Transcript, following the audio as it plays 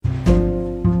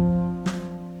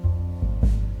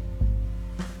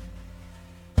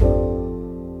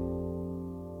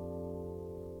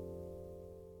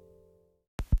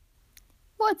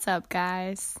What's up,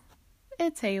 guys?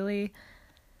 It's Haley,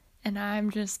 and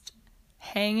I'm just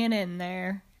hanging in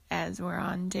there as we're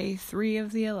on day 3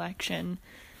 of the election.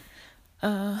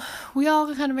 We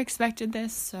all kind of expected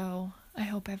this, so I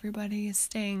hope everybody is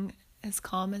staying as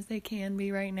calm as they can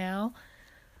be right now.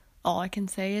 All I can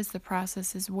say is the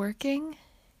process is working,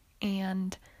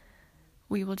 and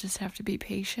we will just have to be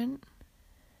patient.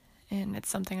 And it's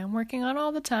something I'm working on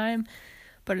all the time,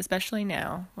 but especially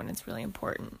now when it's really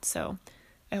important. So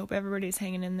I hope everybody's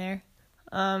hanging in there.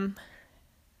 I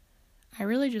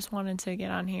really just wanted to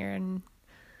get on here and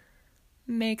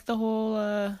make the whole,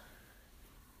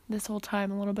 this whole time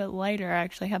a little bit lighter. I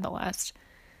actually had the last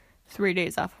 3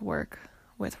 days off of work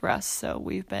with Russ, so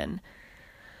we've been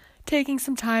taking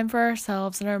some time for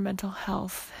ourselves and our mental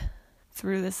health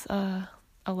through this,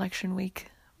 election week,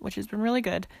 which has been really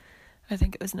good. I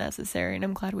think it was necessary, and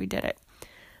I'm glad we did it.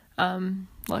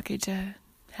 Lucky to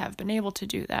have been able to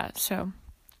do that, so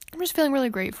I'm just feeling really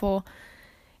grateful,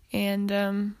 and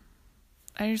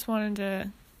I just wanted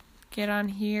to get on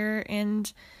here and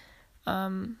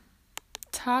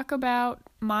talk about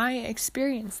my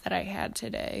experience that I had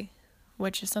today,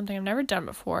 which is something I've never done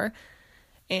before,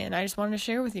 and I just wanted to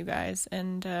share with you guys,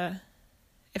 and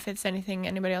if it's anything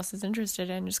anybody else is interested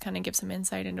in, just kind of give some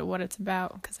insight into what it's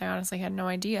about, because I honestly had no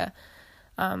idea.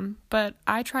 But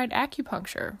I tried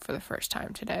acupuncture for the first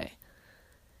time today,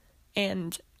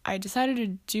 and I decided to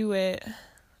do it.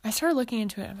 I started looking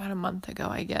into it about a month ago,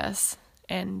 I guess,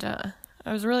 and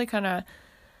I was really kind of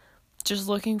just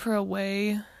looking for a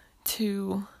way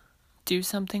to do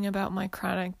something about my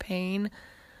chronic pain.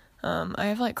 I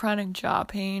have chronic jaw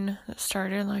pain that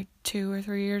started 2 or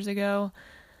 3 years ago.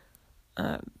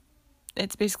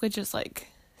 It's basically just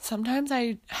sometimes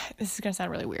this is gonna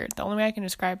sound really weird. The only way I can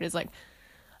describe it is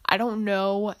I don't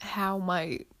know how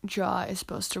my jaw is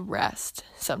supposed to rest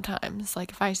sometimes.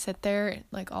 If I sit there,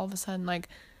 all of a sudden,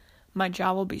 my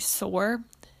jaw will be sore,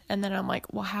 and then I'm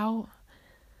well, how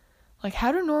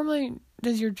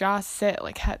does your jaw sit?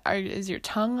 Is your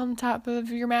tongue on top of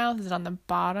your mouth? Is it on the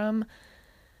bottom?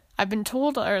 I've been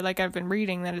told, or I've been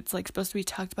reading that it's supposed to be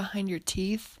tucked behind your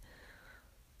teeth.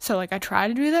 So I try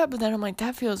to do that, but then I'm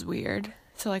that feels weird.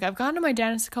 So I've gone to my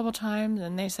dentist a couple times,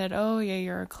 and they said, oh yeah,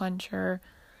 you're a clencher.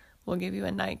 We'll give you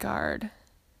a night guard.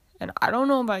 And I don't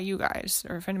know about you guys,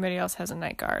 or if anybody else has a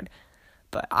night guard,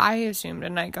 but I assumed a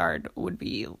night guard would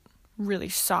be really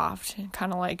soft and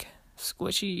kind of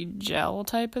squishy gel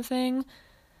type of thing.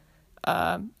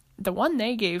 The one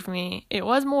they gave me, it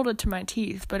was molded to my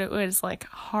teeth, but it was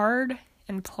hard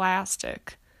and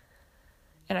plastic.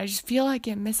 And I just feel it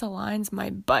misaligns my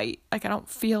bite. I don't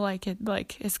feel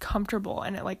it is comfortable,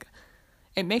 and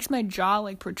it makes my jaw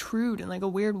protrude in a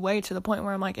weird way, to the point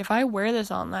where I'm if I wear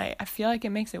this all night, I feel it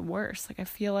makes it worse. I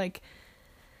feel it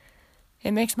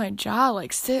makes my jaw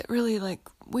sit really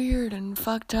weird and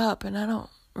fucked up, and I don't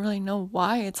really know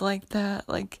why it's like that.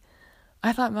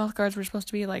 I thought mouth guards were supposed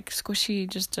to be squishy,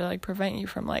 just to prevent you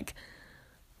from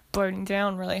bloating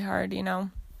down really hard,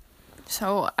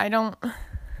 So I've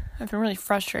been really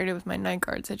frustrated with my night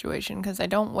guard situation, because I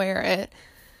don't wear it.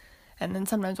 And then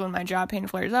sometimes when my jaw pain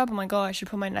flares up, I'm oh, I should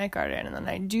put my night guard in. And then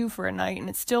I do for a night, and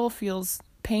it still feels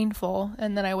painful.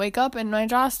 And then I wake up, and my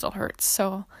jaw still hurts.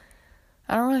 So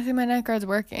I don't really think my night guard's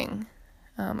working.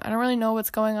 I don't really know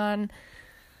what's going on.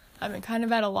 I've been kind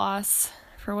of at a loss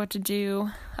for what to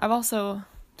do. I've also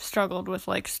struggled with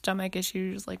stomach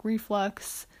issues,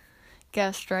 reflux,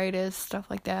 gastritis, stuff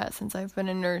like that, since I've been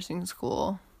in nursing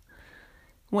school.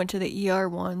 Went to the ER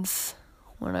once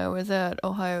when I was at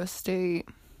Ohio State,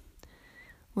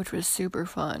 which was super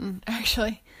fun.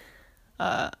 Actually,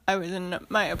 I was in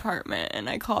my apartment, and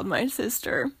I called my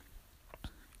sister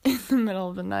in the middle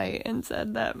of the night and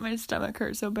said that my stomach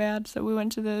hurt so bad, so we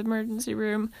went to the emergency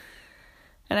room,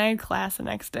 and I had class the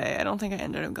next day. I don't think I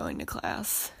ended up going to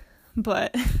class,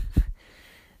 but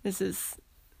this is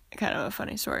kind of a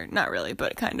funny story. Not really,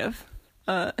 but kind of.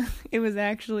 It was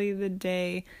actually the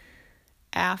day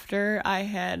after I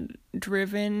had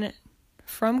driven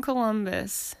from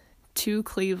Columbus to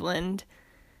Cleveland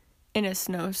in a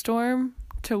snowstorm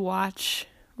to watch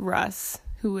Russ,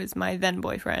 who is my then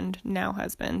boyfriend, now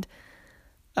husband,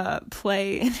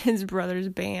 play in his brother's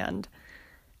band.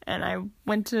 And I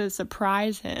went to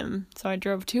surprise him, so I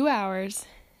drove 2 hours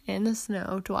in the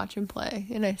snow to watch him play,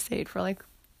 and I stayed for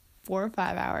 4 or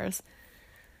 5 hours.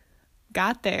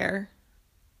 Got there,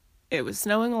 it was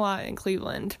snowing a lot in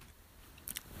Cleveland.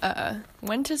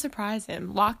 Went to surprise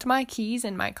him, locked my keys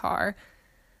in my car,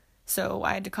 so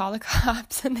I had to call the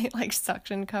cops, and they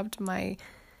suction cupped my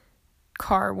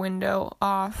car window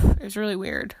off. It was really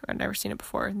weird. I'd never seen it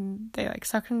before. They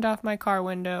suctioned off my car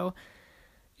window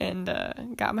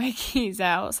and got my keys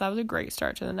out. So that was a great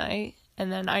start to the night.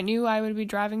 And then I knew I would be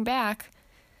driving back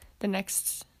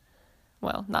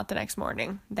not the next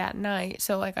morning, that night.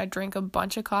 So, like, I drank a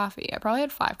bunch of coffee. I probably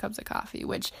had 5 cups of coffee,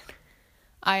 which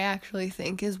I actually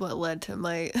think is what led to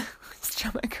my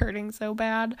stomach hurting so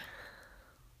bad.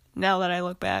 Now that I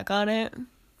look back on it,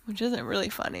 which isn't really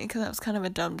funny because that was kind of a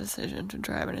dumb decision to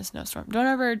drive in a snowstorm. Don't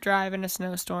ever drive in a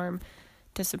snowstorm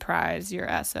to surprise your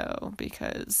SO,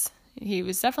 because he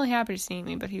was definitely happy to see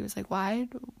me, but he was like, why?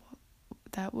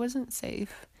 That wasn't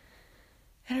safe.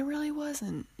 And it really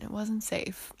wasn't. It wasn't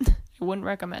safe. I wouldn't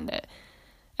recommend it.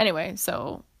 Anyway,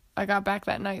 so I got back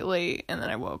that night late, and then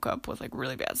I woke up with, like,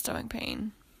 really bad stomach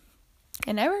pain.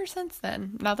 And ever since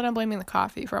then, not that I'm blaming the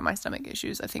coffee for my stomach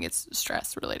issues, I think it's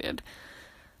stress related,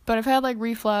 but I've had, like,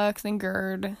 reflux and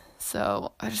GERD,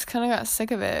 so I just kind of got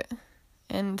sick of it.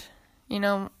 And, you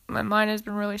know, my mind has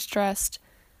been really stressed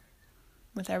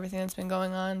with everything that's been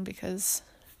going on, because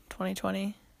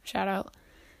 2020, shout out,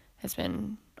 has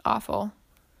been awful.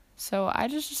 So I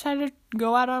just decided to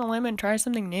go out on a limb and try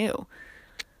something new.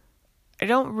 I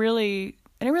didn't really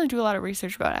do a lot of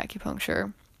research about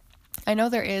acupuncture. I know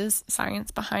there is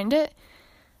science behind it,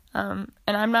 and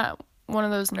I'm not one of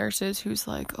those nurses who's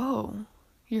like, oh,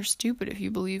 you're stupid if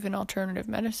you believe in alternative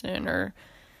medicine or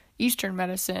Eastern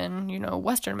medicine, you know,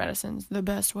 Western medicine's the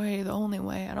best way, the only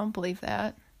way. I don't believe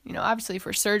that. You know, obviously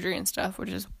for surgery and stuff, which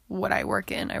is what I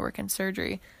work in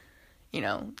surgery, you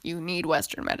know, you need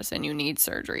Western medicine, you need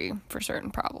surgery for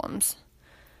certain problems.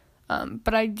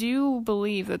 But I do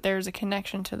believe that there's a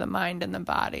connection to the mind and the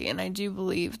body, and I do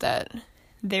believe that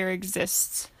there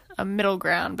exists a middle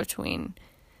ground between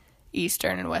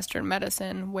Eastern and Western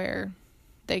medicine where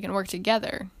they can work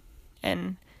together.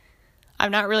 And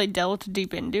I've not really delved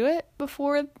deep into it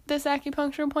before this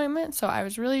acupuncture appointment, so I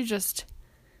was really just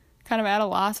kind of at a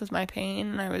loss with my pain,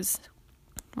 and I was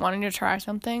wanting to try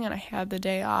something, and I had the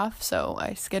day off, so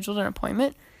I scheduled an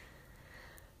appointment.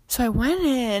 So I went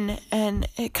in, and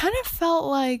it kind of felt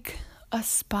like a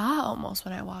spa almost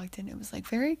when I walked in. It was, like,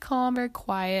 very calm, very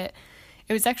quiet.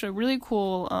 It was actually a really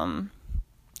cool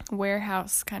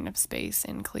warehouse kind of space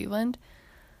in Cleveland.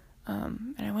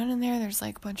 And I went in there, there's,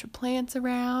 like, a bunch of plants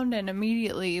around, and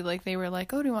immediately, like, they were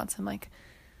like, oh, do you want some, like,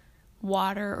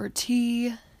 water or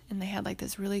tea? And they had, like,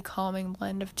 this really calming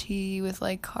blend of tea with,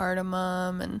 like,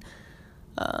 cardamom and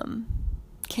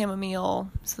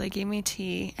chamomile. So they gave me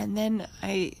tea, and then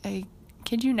I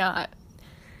kid you not,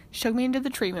 she took me into the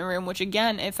treatment room, which,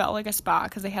 again, it felt like a spa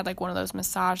because they had, like, one of those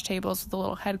massage tables with a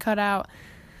little head cut out.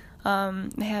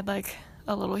 They had, like,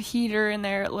 a little heater in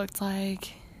there, it looked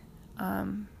like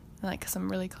some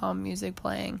really calm music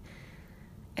playing.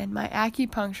 And my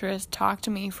acupuncturist talked to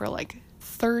me for, like,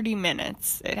 30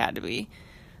 minutes, it had to be,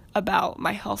 about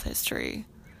my health history,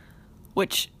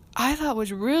 which I thought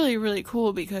was really, really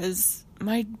cool, because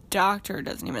my doctor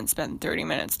doesn't even spend 30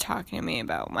 minutes talking to me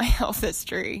about my health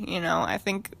history. You know, I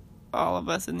think all of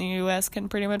us in the U.S. can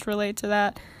pretty much relate to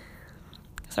that,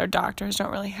 because our doctors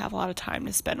don't really have a lot of time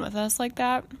to spend with us like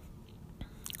that.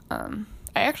 I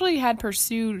actually had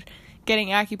pursued getting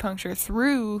acupuncture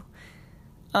through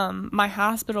my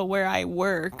hospital where I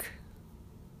work,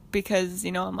 because,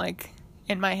 you know, I'm like,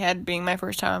 in my head, being my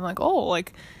first time, I'm like, oh,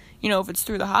 like, you know, if it's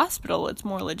through the hospital, it's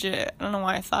more legit. I don't know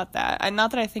why I thought that.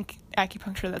 Not that I think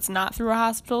acupuncture that's not through a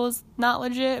hospital is not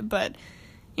legit, but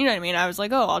you know what I mean? I was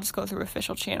like, oh, I'll just go through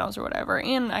official channels or whatever.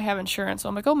 And I have insurance, so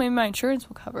I'm like, oh, maybe my insurance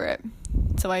will cover it.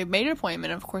 So I made an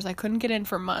appointment. Of course, I couldn't get in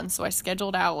for months, so I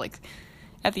scheduled out, like,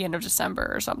 at the end of December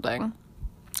or something.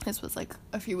 This was, like,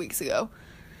 a few weeks ago.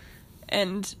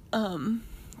 And,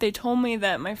 they told me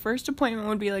that my first appointment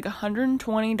would be, like,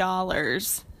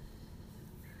 $120,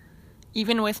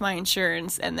 even with my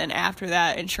insurance, and then after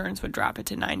that, insurance would drop it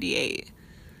to $98.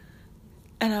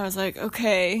 And I was like,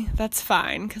 okay, that's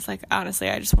fine, because, like, honestly,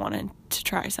 I just wanted to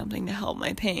try something to help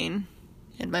my pain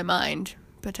and my mind,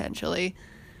 potentially.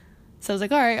 So I was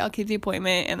like, all right, I'll keep the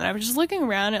appointment. And then I was just looking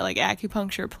around at, like,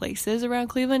 acupuncture places around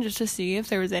Cleveland just to see if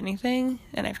there was anything,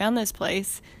 and I found this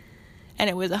place. And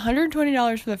it was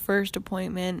 $120 for the first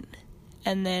appointment,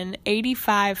 and then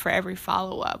 $85 for every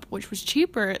follow-up, which was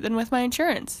cheaper than with my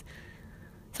insurance.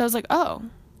 So I was like, oh.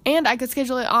 And I could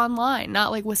schedule it online,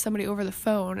 not, like, with somebody over the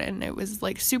phone. And it was,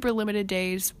 like, super limited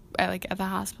days at the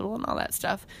hospital and all that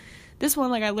stuff. This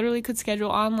one, like, I literally could schedule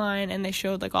online, and they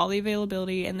showed, like, all the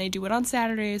availability. And they do it on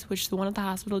Saturdays, which the one at the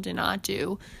hospital did not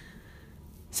do.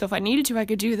 So if I needed to, I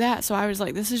could do that. So I was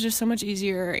like, this is just so much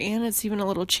easier, and it's even a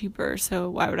little cheaper, so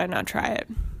why would I not try it?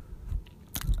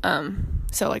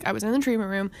 So, like, I was in the treatment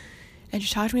room, and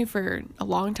she talked to me for a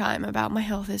long time about my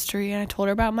health history, and I told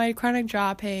her about my chronic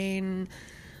jaw pain,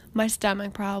 my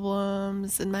stomach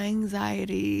problems and my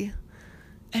anxiety.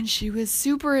 And she was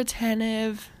super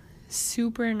attentive,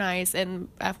 super nice, and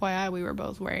FYI, we were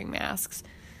both wearing masks.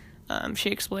 She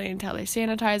explained how they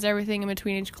sanitize everything in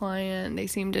between each client. They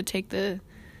seemed to take the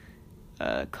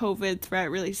COVID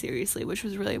threat really seriously, which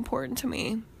was really important to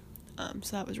me.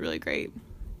 So that was really great.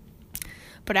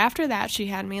 But after that, she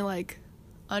had me, like,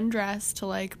 undressed to,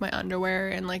 like, my underwear,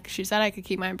 and, like, she said I could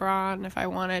keep my bra on if I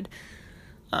wanted,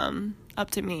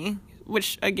 up to me,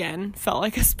 which, again, felt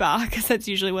like a spa, because that's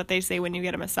usually what they say when you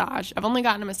get a massage. I've only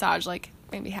gotten a massage, like,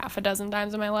 maybe half a dozen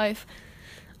times in my life,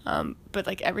 but,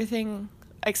 like, everything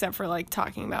except for, like,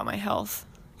 talking about my health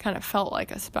kind of felt like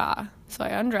a spa. So I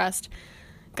undressed,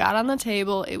 got on the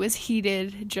table. It was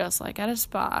heated, just like at a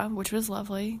spa, which was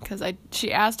lovely, because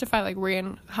she asked if I, like,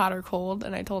 ran hot or cold,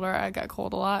 and I told her I got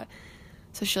cold a lot.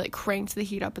 So she, like, cranked the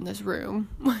heat up in this room,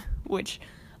 which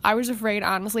I was afraid,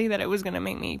 honestly, that it was going to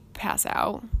make me pass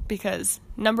out, because,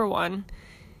 number one,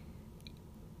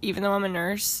 even though I'm a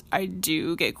nurse, I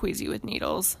do get queasy with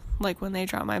needles. Like, when they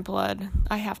draw my blood,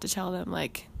 I have to tell them,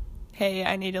 like, hey,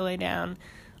 I need to lay down.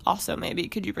 Also, maybe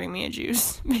could you bring me a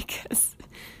juice? Because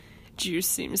juice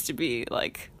seems to be,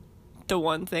 like, the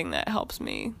one thing that helps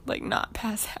me, like, not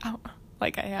pass out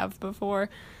like I have before.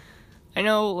 I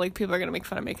know, like, people are going to make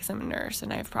fun of me because I'm a nurse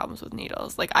and I have problems with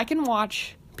needles. Like, I can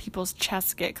watch people's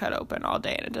chests get cut open all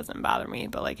day and it doesn't bother me.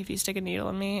 But, like, if you stick a needle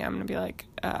in me, I'm going to be like,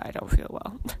 I don't feel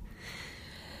well.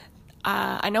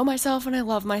 I know myself and I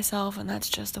love myself, and that's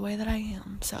just the way that I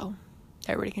am. So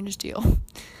everybody can just deal.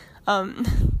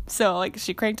 So, like,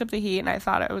 she cranked up the heat and I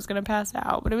thought I was going to pass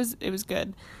out, but it was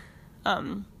good.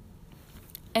 And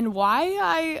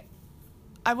why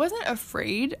I wasn't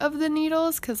afraid of the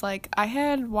needles, because, like, I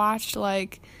had watched,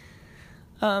 like,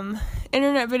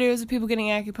 internet videos of people getting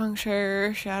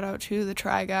acupuncture. Shout out to the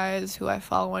Try Guys, who I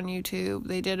follow on YouTube.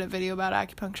 They did a video about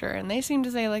acupuncture, and they seemed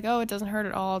to say, like, oh, it doesn't hurt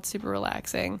at all, it's super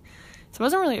relaxing. So I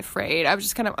wasn't really afraid. I was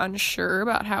just kind of unsure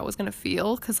about how it was going to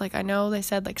feel, because, like, I know they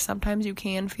said, like, sometimes you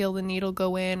can feel the needle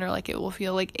go in, or, like, it will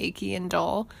feel, like, achy and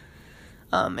dull.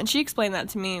 And she explained that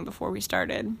to me before we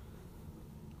started.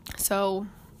 So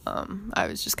I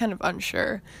was just kind of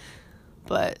unsure.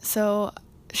 But so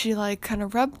she, like, kind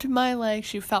of rubbed my leg.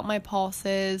 She felt my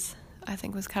pulses. I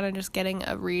think was kind of just getting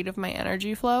a read of my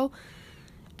energy flow.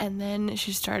 And then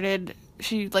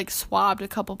she, like, swabbed a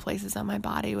couple places on my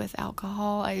body with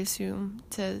alcohol, I assume,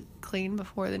 to clean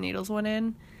before the needles went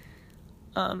in.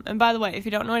 And by the way, if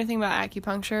you don't know anything about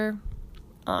acupuncture,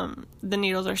 the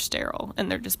needles are sterile and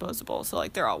they're disposable. So,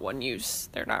 like, they're all one use.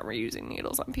 They're not reusing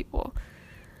needles on people.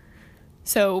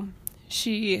 So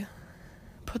she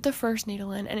put the first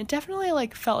needle in, and it definitely,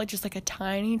 like, felt like just, like, a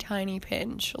tiny, tiny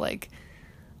pinch. Like,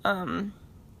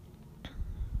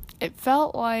 it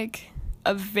felt like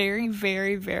a very,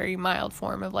 very, very mild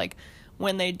form of, like,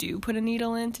 when they do put a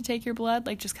needle in to take your blood,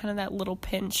 like, just kind of that little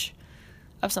pinch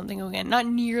of something going in. Not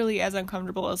nearly as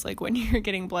uncomfortable as, like, when you're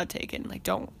getting blood taken. Like,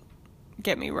 don't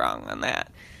get me wrong on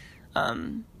that.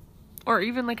 Or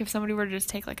even, like, if somebody were to just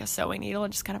take, like, a sewing needle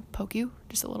and just kind of poke you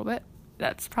just a little bit.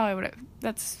 That's probably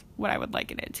that's what I would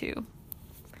liken it to,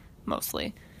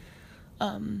 mostly.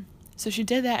 So she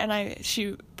did that, and I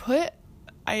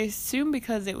assume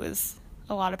because it was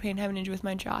a lot of pain having to do with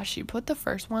my jaw, she put the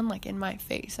first one, like, in my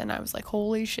face, and I was like,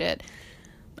 holy shit,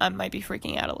 I might be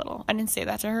freaking out a little. I didn't say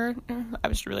that to her. I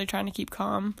was really trying to keep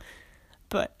calm,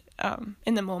 but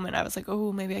in the moment, I was like,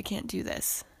 oh, maybe I can't do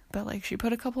this. But, like, she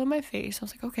put a couple in my face. I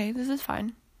was like, okay, this is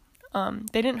fine.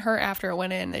 They didn't hurt after it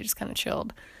went in. They just kind of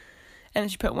chilled. And then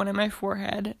she put one in my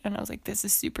forehead, and I was like, this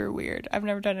is super weird. I've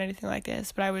never done anything like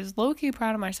this, but I was low-key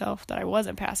proud of myself that I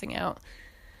wasn't passing out.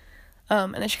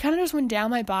 And then she kind of just went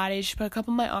down my body. She put a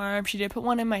couple in my arm. She did put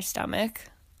one in my stomach.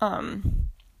 And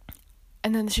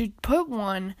then she put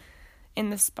one in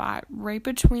the spot right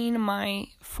between my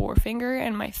forefinger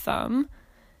and my thumb.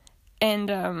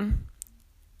 And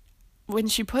when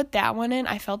she put that one in,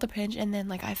 I felt a pinch, and then,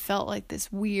 like, I felt, like, this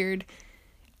weird,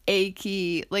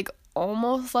 achy, like,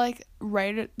 almost like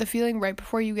the feeling right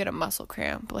before you get a muscle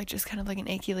cramp, like, just kind of like an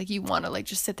achy, like, you want to, like,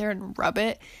 just sit there and rub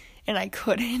it, and I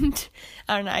couldn't.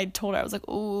 And I told her, I was like,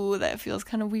 oh, that feels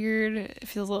kind of weird, it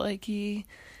feels a little achy.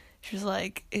 She was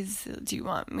like, do you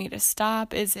want me to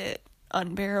stop? Is it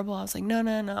unbearable? I was like,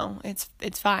 no,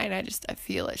 it's fine, I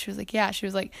feel it. She was like, yeah. She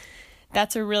was like,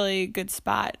 that's a really good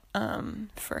spot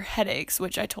for headaches,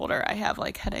 which I told her I have,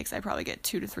 like, headaches. I probably get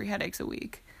 2 to 3 headaches a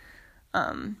week.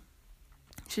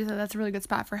 She said that's a really good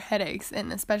spot for headaches,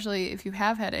 and especially if you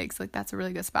have headaches, like, that's a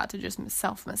really good spot to just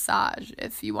self-massage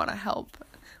if you want to help,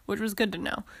 which was good to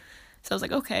know. So I was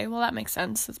like, okay, well, that makes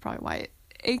sense. That's probably why it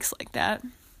aches like that.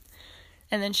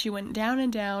 And then she went down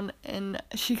and down, and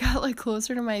she got, like,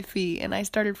 closer to my feet, and I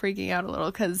started freaking out a little,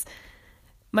 because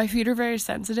my feet are very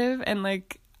sensitive, and,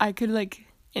 like, I could, like,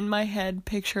 in my head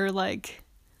picture, like,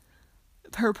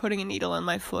 her putting a needle in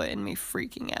my foot and me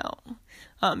freaking out.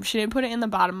 She didn't put it in the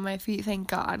bottom of my feet, thank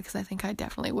God, because I think I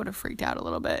definitely would have freaked out a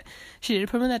little bit. She did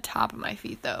put them in the top of my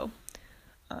feet, though,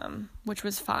 which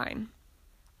was fine.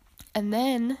 And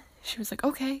then she was like,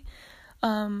 okay,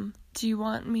 do you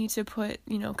want me to put,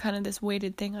 kind of this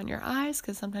weighted thing on your eyes?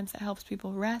 Because sometimes it helps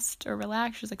people rest or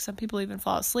relax. She's like, some people even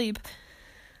fall asleep,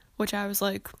 which I was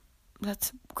like,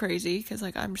 that's crazy, because,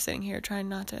 like, I'm sitting here trying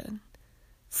not to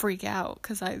freak out,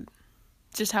 because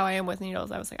just how I am with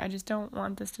needles, I was like, I just don't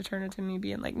want this to turn into me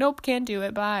being like, nope, can't do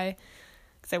it, bye,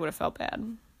 because I would have felt bad,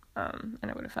 and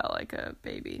I would have felt like a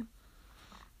baby.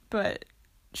 But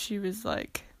she was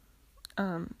like,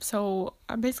 so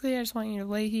basically I just want you to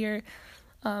lay here,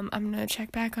 I'm gonna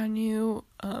check back on you,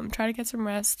 try to get some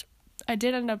rest. I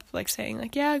did end up, like, saying,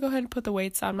 like, yeah, go ahead and put the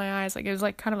weights on my eyes. Like, it was,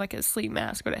 like, kind of like a sleep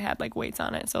mask, but it had, like, weights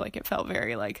on it, so, like, it felt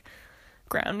very, like,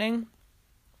 grounding.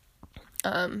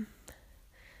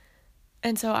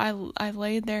 And so I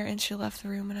laid there, and she left the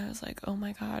room, and I was like, oh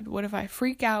my God, what if I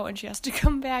freak out and she has to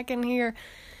come back in here?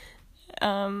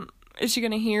 Is she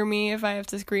gonna hear me if I have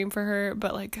to scream for her?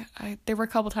 But, like, there were a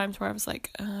couple times where I was like,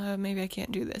 maybe I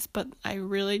can't do this, but I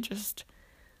really just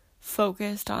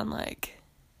focused on, like,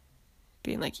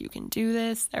 being like, you can do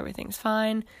this, everything's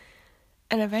fine.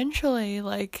 And eventually,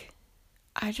 like,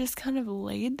 I just kind of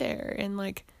laid there and,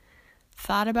 like,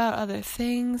 thought about other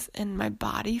things, and my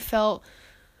body felt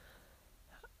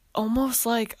almost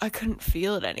like I couldn't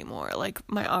feel it anymore. Like,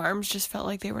 my arms just felt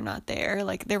like they were not there.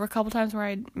 Like, there were a couple times where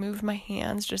I moved my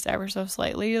hands just ever so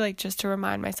slightly, like, just to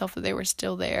remind myself that they were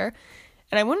still there.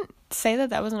 And I wouldn't say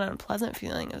that was an unpleasant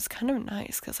feeling. It was kind of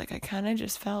nice, because, like, I kind of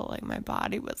just felt like my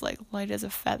body was, like, light as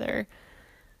a feather.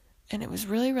 And it was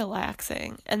really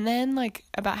relaxing. And then, like,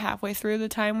 about halfway through the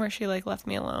time where she, like, left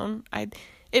me alone,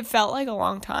 it felt like a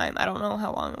long time. I don't know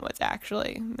how long it was,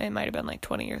 actually. It might have been, like,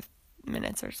 20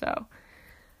 minutes or so.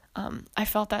 I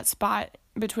felt that spot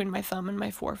between my thumb and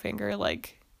my forefinger,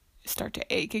 like, start to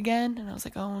ache again. And I was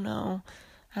like, oh, no,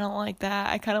 I don't like that.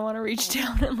 I kind of want to reach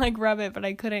down and, like, rub it, but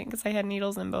I couldn't, because I had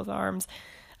needles in both arms.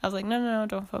 I was like, no,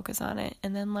 don't focus on it.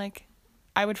 And then, like,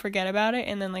 I would forget about it.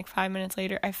 And then, like, 5 minutes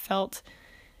later, I felt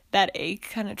that ache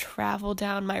kind of travel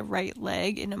down my right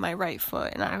leg into my right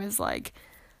foot. And I was like,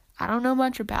 I don't know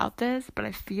much about this, but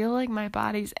I feel like my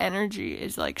body's energy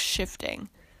is, like, shifting.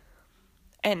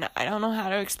 And I don't know how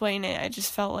to explain it. I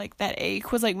just felt like that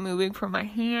ache was, like, moving from my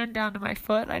hand down to my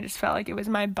foot. And I just felt like it was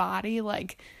my body,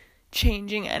 like,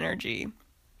 changing energy.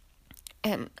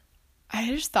 And I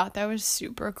just thought that was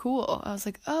super cool. I was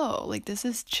like, oh, like, this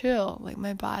is chill. Like,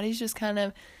 my body's just kind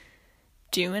of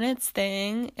doing its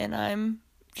thing, and I'm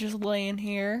just laying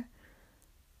here,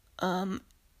 and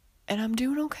I'm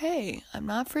doing okay. I'm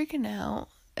not freaking out.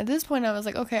 At this point, I was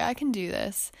like, okay, I can do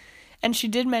this. And she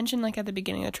did mention, like, at the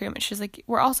beginning of the treatment, she's like,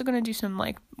 we're also going to do some,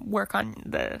 like, work on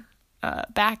the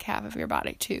back half of your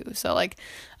body, too. So, like,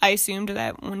 I assumed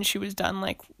that when she was done,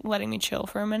 like, letting me chill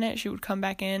for a minute, she would come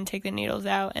back in, take the needles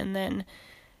out, and then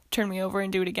turn me over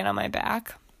and do it again on my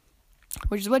back,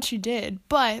 which is what she did.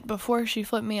 But before she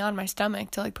flipped me on my stomach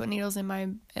to, like, put needles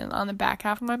on the back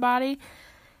half of my body,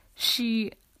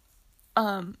 she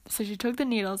took the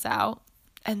needles out,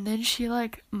 and then she,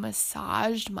 like,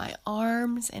 massaged my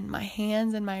arms and my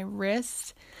hands and my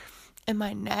wrists and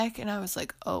my neck, and I was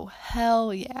like, oh,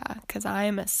 hell yeah, because I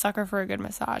am a sucker for a good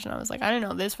massage. And I was like, I didn't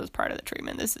know this was part of the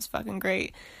treatment. This is fucking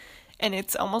great. And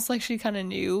it's almost like she kind of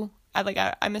knew.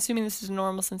 I'm assuming this is a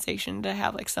normal sensation to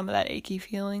have, like, some of that achy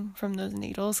feeling from those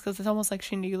needles, because it's almost like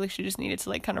she knew, like, she just needed to,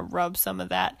 like, kind of rub some of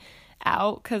that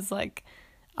out, because, like,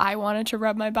 I wanted to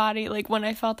rub my body, like, when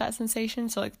I felt that sensation.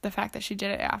 So, like, the fact that she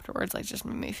did it afterwards, like, just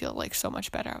made me feel, like, so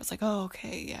much better. I was like, oh,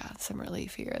 okay, yeah, some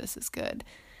relief here. This is good.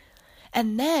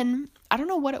 And then, I don't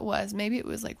know what it was. Maybe it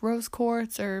was, like, rose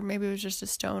quartz, or maybe it was just a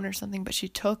stone or something. But she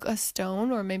took a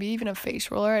stone, or maybe even a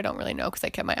face roller. I don't really know, because I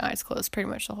kept my eyes closed pretty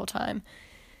much the whole time.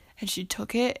 And she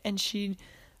took it, and she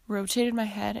rotated my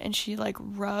head, and she, like,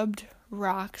 rubbed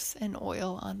rocks and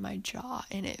oil on my jaw.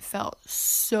 And it felt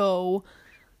so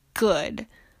good.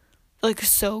 Like,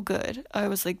 so good. I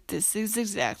was like, this is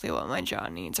exactly what my jaw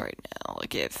needs right now.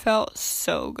 Like, it felt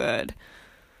so good.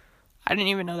 I didn't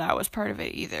even know that was part of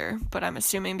it either, but I'm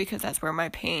assuming because that's where my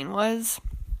pain was,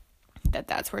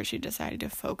 that's where she decided to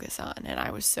focus on, and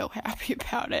I was so happy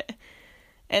about it.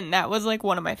 And that was, like,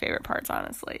 one of my favorite parts,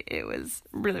 honestly. It was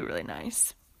really, really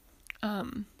nice.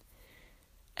 And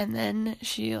then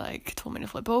she, like, told me to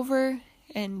flip over,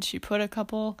 and she put a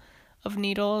couple of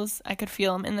needles. I could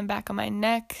feel them in the back of my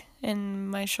neck and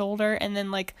my shoulder, and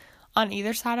then like on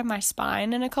either side of my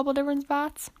spine in a couple different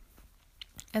spots.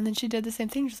 And then she did the same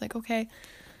thing. She's like, okay,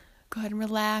 go ahead and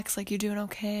relax. Like, you're doing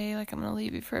okay. Like, I'm going to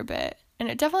leave you for a bit. And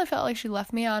it definitely felt like she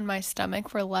left me on my stomach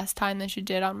for less time than she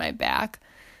did on my back.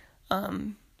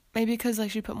 Maybe because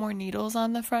like she put more needles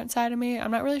on the front side of me. I'm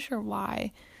not really sure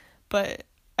why, but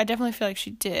I definitely feel like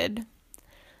she did.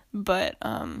 But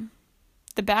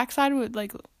the backside would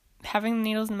like having the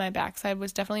needles in my backside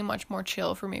was definitely much more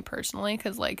chill for me personally,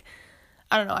 because like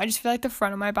I don't know, I just feel like the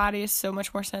front of my body is so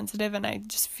much more sensitive, and I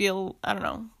just feel, I don't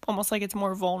know, almost like it's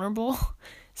more vulnerable.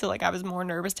 So like I was more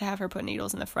nervous to have her put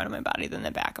needles in the front of my body than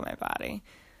the back of my body.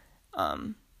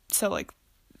 So like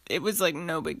it was like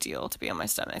no big deal to be on my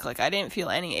stomach. Like I didn't feel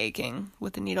any aching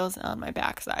with the needles on my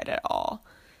backside at all.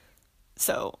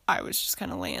 So I was just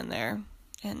kind of laying there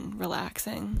and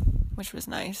relaxing, which was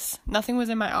nice. Nothing was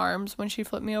in my arms when she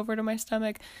flipped me over to my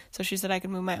stomach, so she said I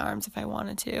could move my arms if I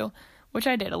wanted to, which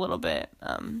I did a little bit.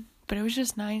 But it was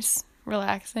just nice,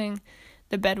 relaxing.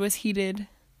 The bed was heated,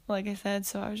 like I said,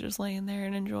 so I was just laying there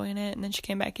and enjoying it. And then she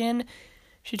came back in,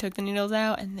 she took the needles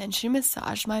out, and then she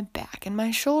massaged my back and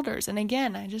my shoulders. And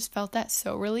again, I just felt that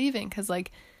so relieving, because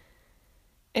like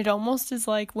it almost is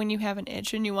like when you have an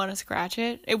itch and you want to scratch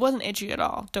it. It wasn't itchy at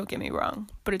all, don't get me wrong,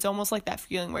 but it's almost like that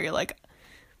feeling where you're like,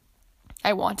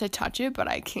 I want to touch it, but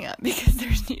I can't because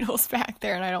there's needles back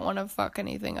there and I don't want to fuck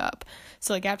anything up.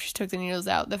 So like after she took the needles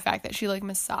out, the fact that she like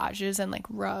massages and like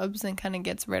rubs and kind of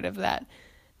gets rid of that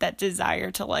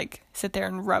desire to like sit there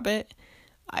and rub it,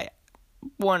 I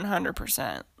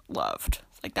 100% loved.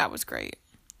 Like that was great.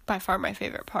 By far my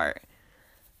favorite part.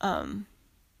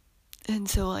 And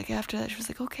so like after that she was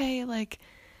like, okay, like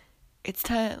it's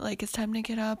time to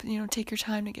get up and, you know, take your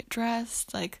time to get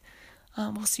dressed. Like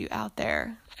we'll see you out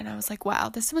there. And I was like, wow,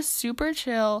 this was super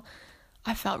chill.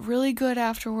 I felt really good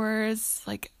afterwards.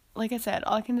 Like I said,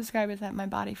 all I can describe is that my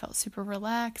body felt super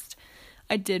relaxed.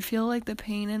 I did feel like the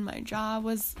pain in my jaw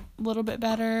was a little bit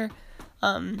better.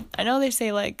 I know they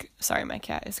say like, sorry, my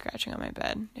cat is scratching on my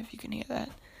bed, if you can hear that.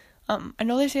 I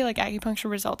know they say like acupuncture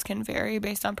results can vary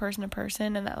based on person to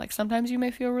person, and that like sometimes you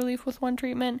may feel relief with one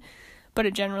treatment, but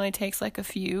it generally takes like a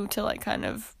few to like kind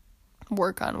of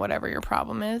work on whatever your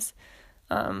problem is.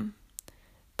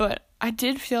 But I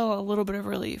did feel a little bit of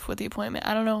relief with the appointment.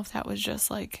 I don't know if that was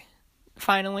just like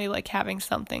finally like having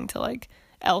something to like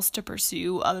else to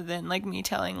pursue other than like me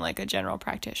telling like a general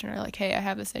practitioner like, hey, I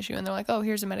have this issue, and they're like, oh,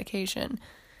 here's a medication,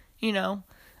 you know.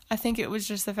 I think it was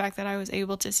just the fact that I was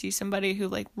able to see somebody who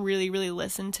like really, really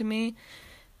listened to me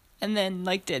and then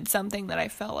like did something that I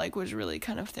felt like was really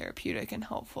kind of therapeutic and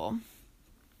helpful.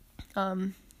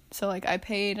 So like I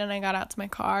paid and I got out to my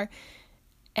car,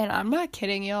 and I'm not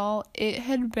kidding y'all, it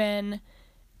had been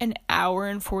an hour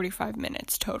and 45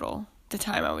 minutes total the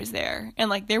time I was there. And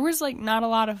like there was like not a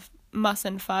lot of muss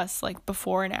and fuss like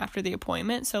before and after the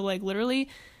appointment. So like literally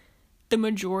the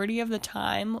majority of the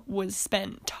time was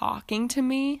spent talking to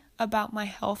me about my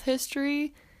health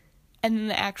history and then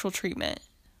the actual treatment.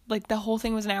 Like the whole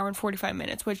thing was an hour and 45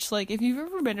 minutes, which like if you've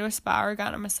ever been to a spa or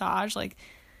gotten a massage, like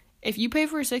if you pay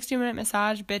for a 60-minute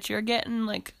massage, bitch, you're getting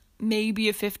like maybe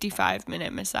a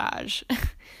 55-minute massage.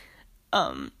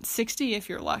 60 if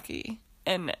you're lucky.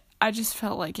 And I just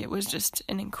felt like it was just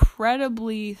an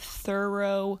incredibly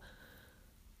thorough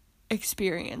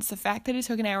experience. The fact that it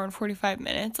took an hour and 45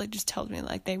 minutes like just tells me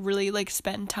like they really like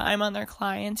spend time on their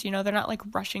clients, you know. They're not like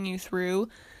rushing you through.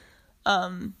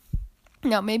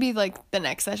 Now maybe like the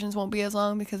next sessions won't be as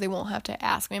long because they won't have to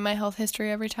ask me my health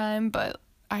history every time, but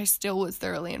I still was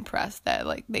thoroughly impressed that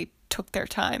like they took their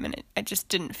time and it just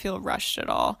didn't feel rushed at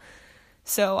all.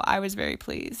 So I was very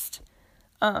pleased.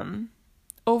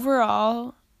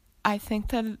 Overall, I think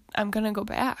that I'm gonna go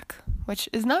back, which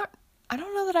is not, I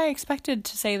don't know that I expected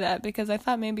to say that, because I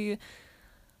thought maybe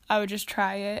I would just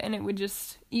try it and it would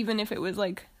just, even if it was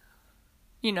like,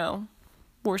 you know,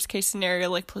 worst case scenario,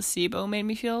 like placebo made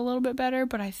me feel a little bit better.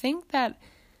 But I think that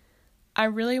I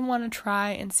really want to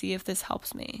try and see if this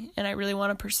helps me. And I really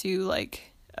want to pursue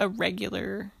like a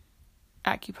regular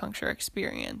acupuncture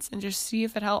experience and just see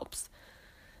if it helps.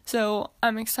 So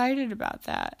I'm excited about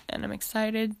that. And I'm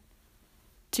excited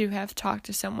to have talked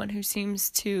to someone who seems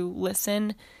to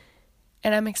listen.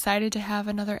 And I'm excited to have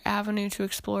another avenue to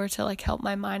explore to like help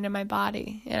my mind and my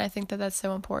body. And I think that that's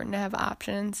so important to have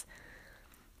options.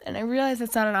 And I realize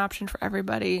it's not an option for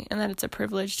everybody, and that it's a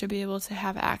privilege to be able to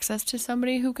have access to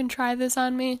somebody who can try this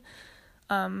on me.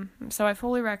 So I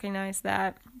fully recognize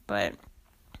that, but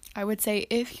I would say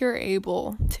if you're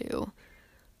able to,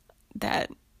 that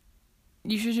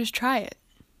you should just try it.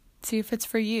 See if it's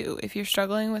for you. If you're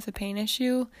struggling with a pain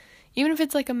issue, even if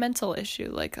it's like a mental issue,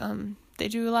 like they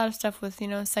do a lot of stuff with,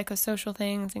 psychosocial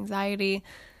things, anxiety.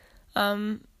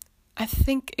 I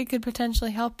think it could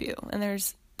potentially help you, and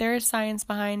there is science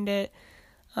behind it.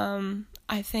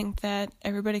 I think that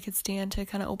everybody could stand to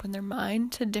kind of open their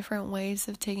mind to different ways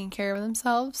of taking care of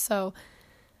themselves. So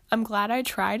I'm glad I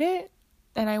tried it,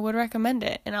 and I would recommend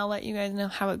it. And I'll let you guys know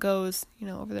how it goes,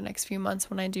 over the next few months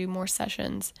when I do more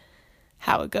sessions,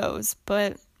 how it goes.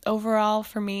 But overall,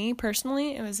 for me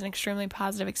personally, it was an extremely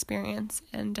positive experience,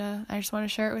 and I just want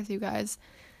to share it with you guys.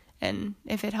 And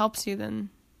if it helps you,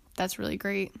 then that's really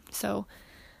great. So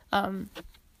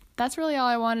that's really all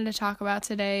I wanted to talk about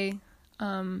today.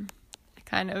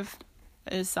 Kind of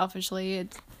is selfishly,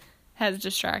 it has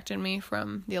distracted me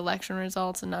from the election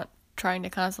results and not trying to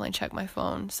constantly check my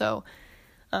phone. So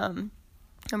I'm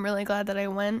really glad that I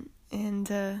went, and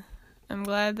I'm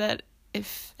glad that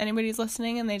if anybody's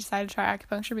listening and they decide to try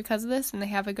acupuncture because of this and they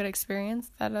have a good experience,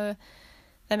 that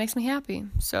makes me happy.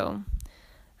 So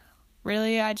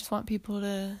really, I just want people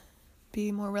to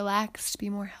be more relaxed, be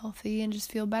more healthy, and just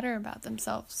feel better about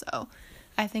themselves. So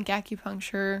I think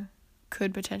acupuncture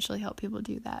could potentially help people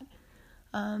do that.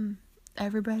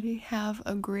 Everybody have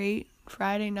a great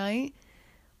Friday night.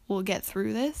 We'll get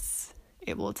through this.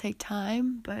 It will take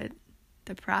time, but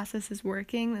the process is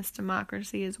working. This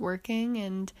democracy is working,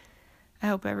 and I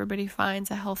hope everybody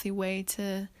finds a healthy way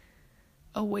to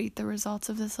await the results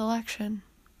of this election.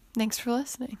 Thanks for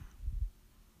listening.